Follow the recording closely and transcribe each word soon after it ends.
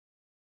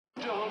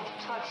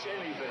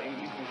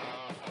anything.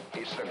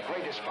 It's the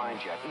greatest find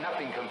yet.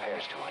 Nothing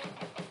compares to it.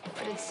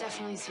 But it's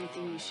definitely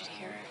something you should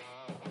hear.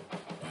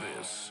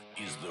 This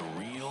is The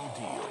Real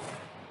Deal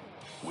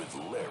with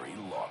Larry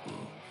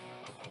Lawton.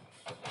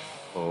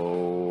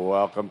 Oh,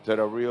 welcome to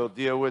The Real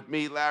Deal with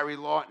me, Larry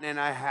Lawton, and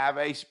I have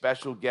a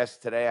special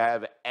guest today. I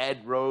have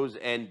Ed Rose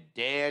and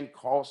Dan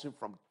Carlson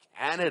from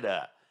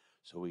Canada.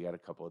 So we got a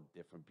couple of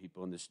different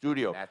people in the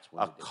studio. That's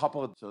a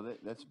couple of So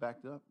that's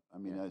backed up? I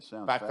mean, that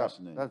sounds backed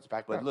fascinating. up. That's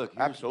backed but up. look,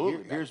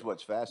 here's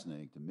what's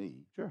fascinating to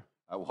me. Sure.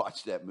 I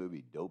watched that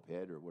movie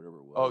Dopehead or whatever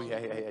it was. Oh,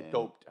 yeah.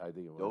 Doped, I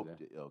think it was.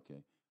 Doped,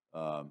 okay.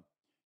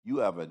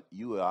 You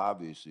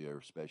obviously are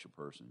a special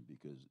person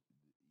because,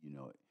 you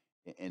know,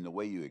 and the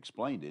way you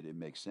explained it, it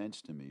makes sense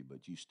to me,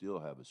 but you still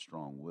have a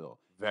strong will.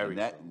 Very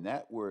strong.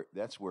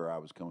 That's where I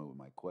was coming with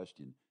my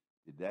question.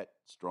 Did that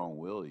strong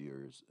will of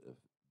yours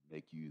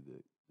make you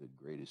the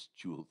greatest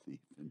jewel thief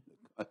in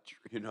the country?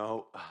 You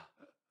know,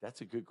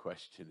 that's a good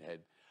question,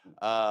 Ed.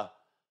 Yeah,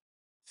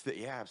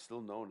 I'm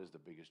still known as the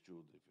biggest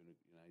jewel thief in the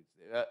United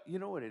States. You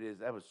know what it is?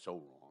 That was so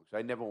wrong. So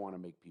I never want to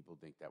make people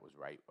think that was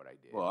right, what I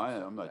did. Well,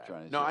 I'm not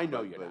trying to. No, say, I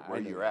know you're not. Where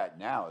you're at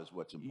now is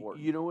what's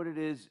important. You know what it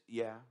is?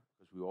 Yeah,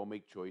 because we all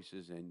make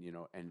choices, and you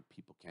know, and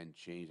people can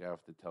change. I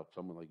have to tell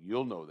someone like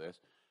you'll know this.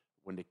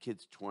 When the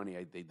kid's 20,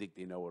 they think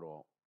they know it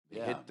all. They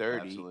hit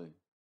 30, absolutely.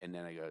 And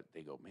then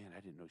they go, man, I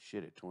didn't know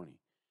shit at 20.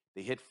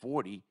 They hit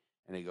 40,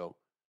 and they go,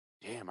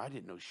 damn, I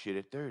didn't know shit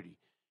at 30.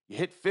 You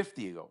hit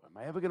 50, you go, am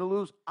I ever going to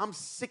lose? I'm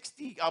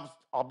 60.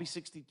 I'll be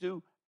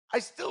 62. I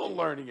still am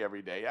learning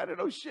every day. I don't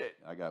know shit.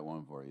 I got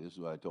one for you. This is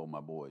what I told my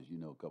boys. You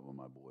know a couple of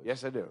my boys.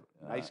 Yes, I do.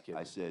 Nice kid.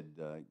 I said...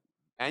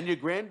 and your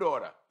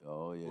granddaughter.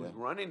 Oh, yeah. Was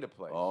running the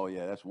place. Oh,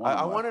 yeah, that's one.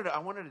 I wanted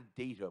to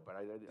date her, but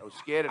I was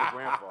scared of the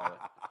grandfather.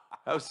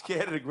 I was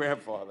scared of the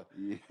grandfather.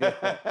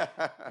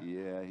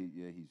 Yeah,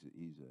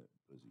 he's a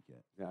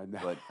pussycat. Yeah, no.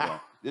 But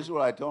this is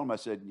what I told him. I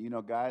said, you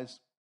know, guys,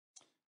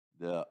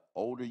 the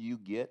older you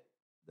get,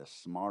 the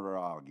smarter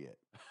I'll get.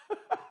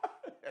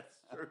 That's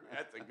true.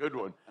 That's a good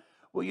one.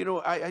 Well, you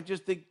know, I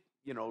just think,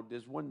 you know,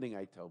 there's one thing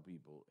I tell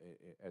people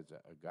as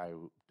a guy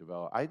who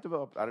developed,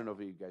 I don't know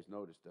if you guys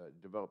noticed,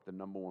 developed the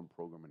 #1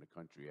 program in the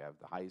country. I have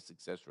the highest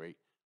success rate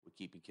with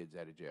keeping kids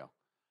out of jail.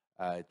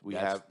 That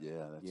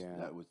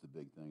was the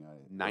big thing.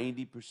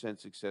 90%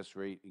 success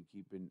rate in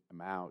keeping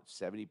them out,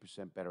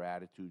 70% better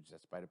attitudes.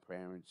 That's by the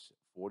parents,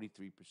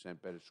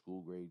 43% better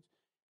school grades,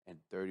 and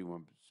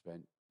 31%.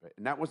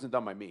 And that wasn't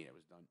done by me. It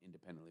was done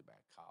independently by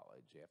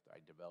college after I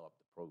developed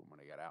the program when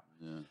I got out.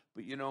 Yeah.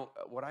 But, you know,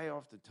 what I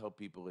often tell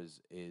people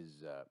is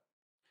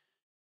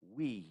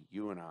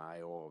you and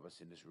I, all of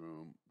us in this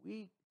room,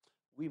 we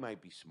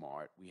might be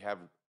smart. We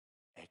have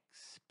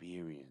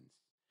experience.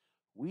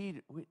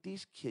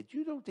 These kids,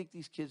 you don't think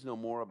these kids know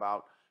more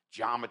about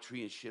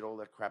geometry and shit, all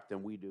that crap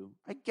than we do?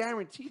 I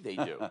guarantee they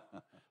do.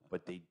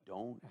 But they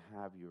don't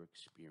have your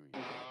experience.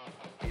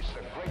 It's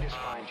the greatest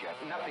find yet.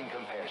 Nothing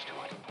compares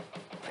to it.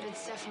 But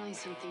it's definitely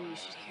something you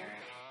should hear.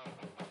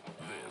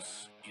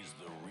 This is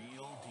The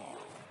Real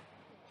Deal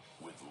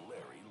with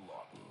Larry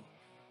Lawton.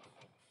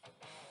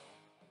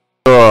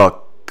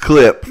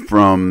 Clip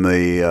from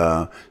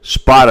the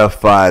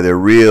Spotify, The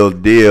Real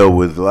Deal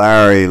with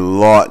Larry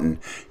Lawton.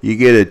 You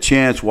get a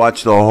chance,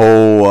 watch the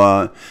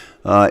whole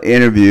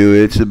interview.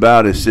 It's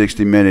about a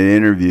 60-minute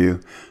interview.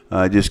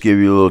 Just give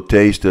you a little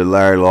taste of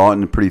Larry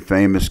Lawton, a pretty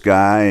famous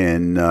guy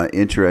and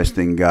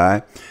interesting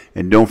guy.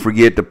 And don't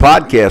forget the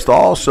podcast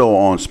also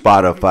on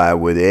Spotify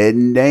with Ed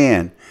and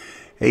Dan.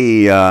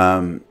 Hey,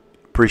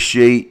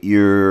 appreciate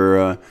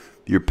your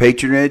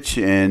patronage,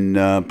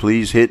 and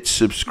please hit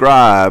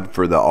subscribe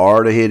for the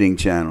Art of Hitting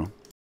channel.